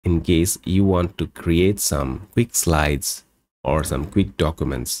in case you want to create some quick slides or some quick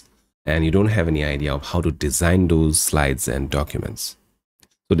documents and you don't have any idea of how to design those slides and documents.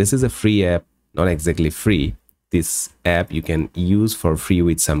 So this is a free app, not exactly free. This app you can use for free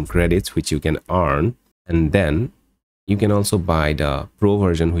with some credits which you can earn, and then you can also buy the pro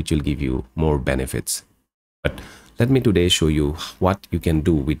version which will give you more benefits. But let me today show you what you can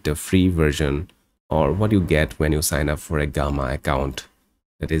do with the free version, or what you get when you sign up for a Gamma account.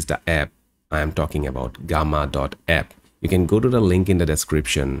 That is the app I am talking about, gamma.app. You can go to the link in the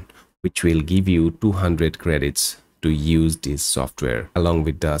description, which will give you 200 credits to use this software along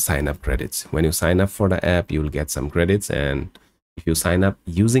with the sign up credits. When you sign up for the app, you will get some credits, and if you sign up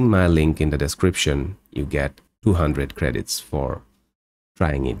using my link in the description, you get 200 credits for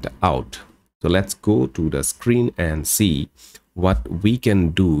trying it out. So let's go to the screen and see what we can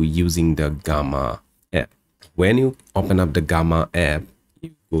do using the Gamma app. When you open up the Gamma app,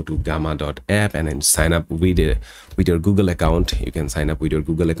 you go to gamma.app and then sign up with your Google account. You can sign up with your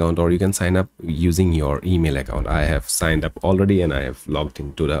Google account, or you can sign up using your email account. I have signed up already and I have logged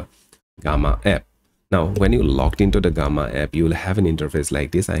into the Gamma app. Now, when you logged into the Gamma app, you will have an interface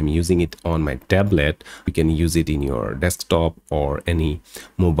like this. I'm using it on my tablet. You can use it in your desktop or any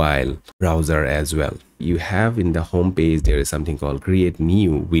mobile browser as well. You have in the home page, there is something called Create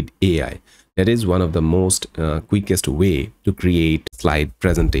New with AI. That is one of the most quickest way to create slide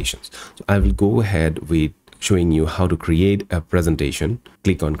presentations. So I will go ahead with showing you how to create a presentation.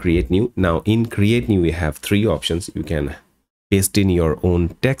 Click on Create New. Now in Create New, we have three options. You can paste in your own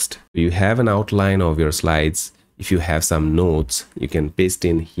text. You have an outline of your slides. If you have some notes, you can paste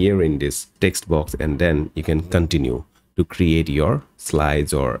in here in this text box, and then you can continue to create your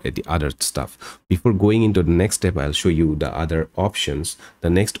slides or the other stuff. Before going into the next step, I'll show you the other options. The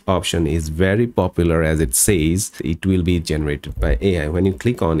next option is very popular, as it says it will be generated by AI. When you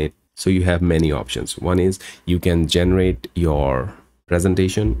click on it, so you have many options. One is you can generate your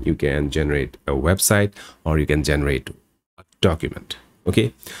presentation, you can generate a website, or you can generate a document.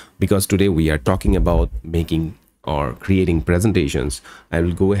 Okay, because today we are talking about making or creating presentations, I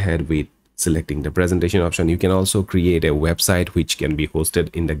will go ahead with selecting the presentation option. You can also create a website which can be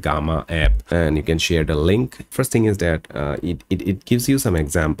hosted in the Gamma app, and you can share the link. First thing is that it gives you some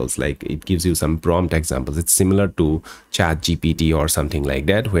examples, like it gives you some prompt examples. It's similar to ChatGPT or something like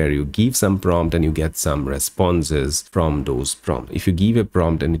that, where you give some prompt and you get some responses from those prompts. If you give a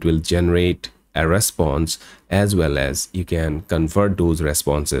prompt, and it will generate a response, as well as you can convert those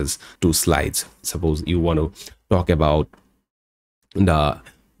responses to slides. Suppose you want to talk about the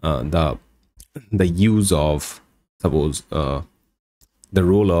use of, suppose the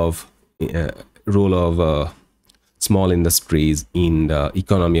role of small industries in the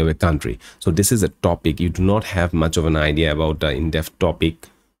economy of a country. So this is a topic you do not have much of an idea about, the in-depth topic,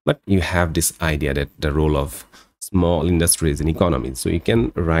 but you have this idea that the role of small industries in economy. So you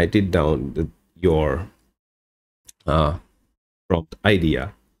can write it down, your prompt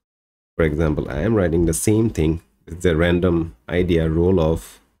idea. For example, I am writing the same thing. It's a random idea, role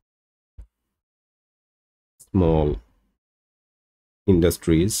of small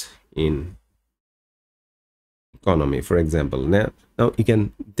industries in economy, for example. Now you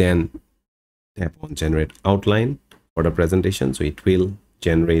can then tap on generate outline for the presentation, so it will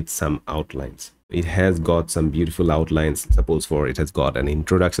generate some outlines. It has got some beautiful outlines. Suppose for it has got an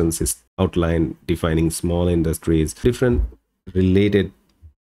introduction outline defining small industries, different related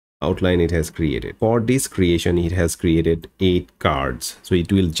outline it has created. For this creation, it has created 8 cards, so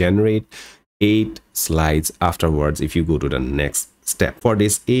it will generate 8 slides afterwards if you go to the next step. For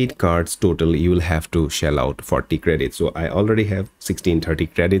this 8 cards total, you will have to shell out 40 credits. So I already have 1630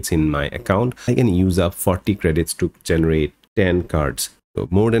 credits in my account. I can use up 40 credits to generate 10 cards. So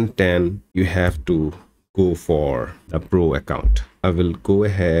more than 10, you have to go for the pro account. I will go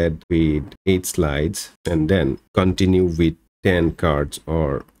ahead with 8 slides and then continue with 10 cards,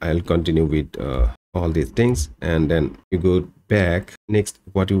 or I'll continue with all these things, and then you go back. Next,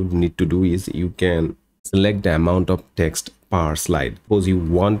 what you need to do is you can select the amount of text per slide. Suppose you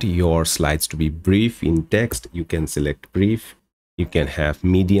want your slides to be brief in text, you can select brief. You can have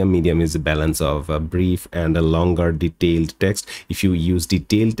medium. Medium is a balance of a brief and a longer detailed text. If you use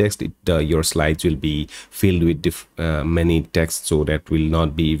detailed text, your slides will be filled with many text, so that will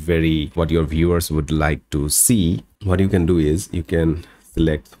not be very what your viewers would like to see. What you can do is you can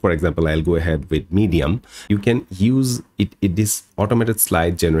select, for example, I'll go ahead with medium. You can use it. This automated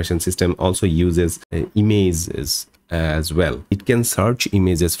slide generation system also uses images as well. It can search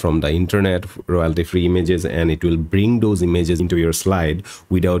images from the internet, royalty-free images, and it will bring those images into your slide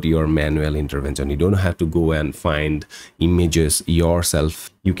without your manual intervention. You don't have to go and find images yourself.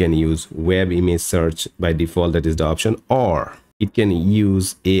 You can use web image search by default, that is the option, or it can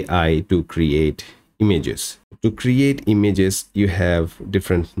use AI to create images. To create images, you have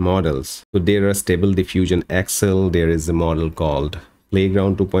different models. So there are Stable Diffusion XL, there is a model called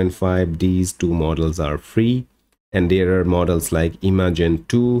Playground 2.5. These two models are free, and there are models like Imagen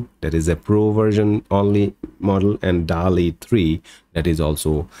 2, that is a pro version only model, and DALL-E 3, that is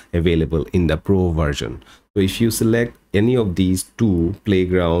also available in the pro version. So if you select any of these two,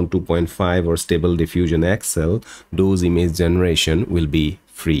 Playground 2.5 or Stable Diffusion XL, those image generation will be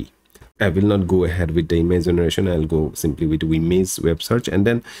free. I will not go ahead with the image generation. I'll go simply with image web search. And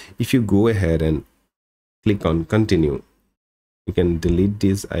then if you go ahead and click on continue, you can delete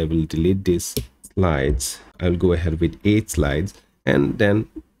this. I will delete these slides. I'll go ahead with 8 slides, and then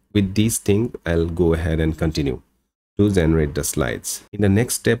with these things I'll go ahead and continue to generate the slides. In the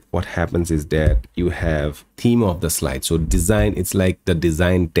next step, what happens is that you have theme of the slide. So design, it's like the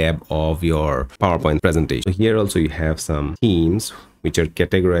design tab of your PowerPoint presentation. So here also you have some themes which are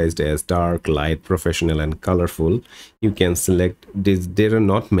categorized as dark, light, professional, and colorful. You can select this. There are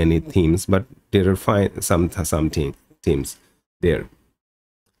not many themes, but there are some themes there.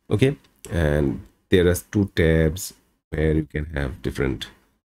 Okay, and there are 2 tabs where you can have different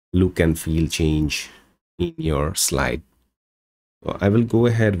look and feel change in your slide. So I will go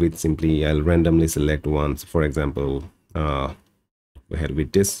ahead with simply, I'll randomly select one. So for example, go ahead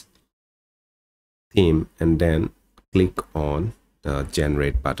with this theme and then click on the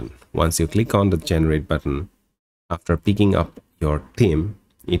generate button. Once you click on the generate button, after picking up your theme,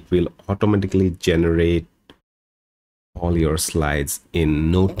 it will automatically generate all your slides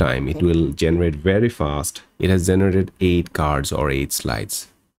in no time. It will generate very fast. It has generated 8 cards or 8 slides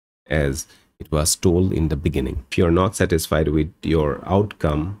as it was told in the beginning. If you're not satisfied with your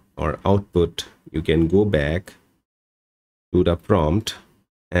outcome or output, you can go back to the prompt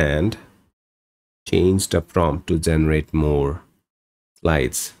and change the prompt to generate more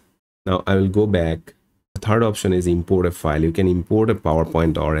slides. Now I will go back. The third option is import a file. You can import a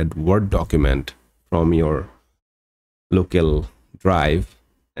PowerPoint or a Word document from your local drive,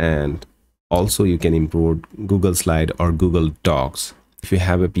 and also you can import Google Slide or Google Docs. If you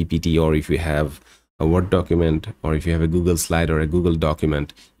have a PPT, or if you have a Word document, or if you have a Google Slide or a Google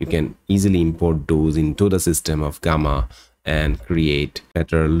document, you can easily import those into the system of Gamma and create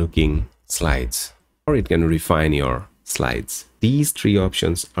better looking slides, or it can refine your slides. These 3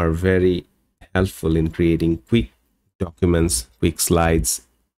 options are very helpful in creating quick documents, quick slides,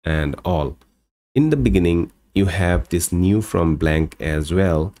 and all. In the beginning, you have this new from blank as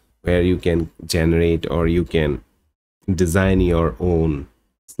well, where you can generate or you can design your own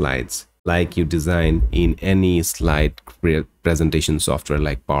slides like you design in any slide presentation software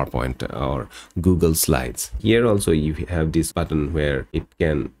like PowerPoint or Google Slides. Here also you have this button where it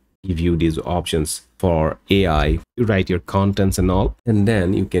can give you these options for AI to write your contents and all, and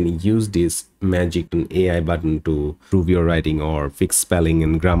then you can use this magic AI button to prove your writing or fix spelling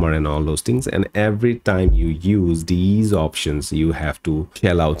and grammar and all those things. And every time you use these options, you have to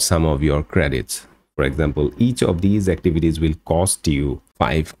shell out some of your credits. For example, each of these activities will cost you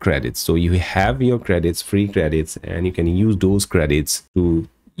 5 credits. So you have your credits, free credits, and you can use those credits to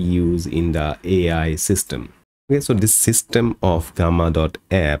use in the AI system. Okay, so this system of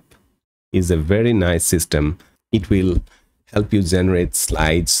Gamma.app is a very nice system. It will help you generate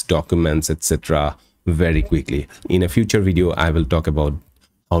slides, documents, etc. very quickly. In a future video, I will talk about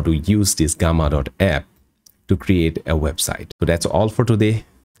how to use this Gamma.app to create a website. So that's all for today.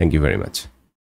 Thank you very much.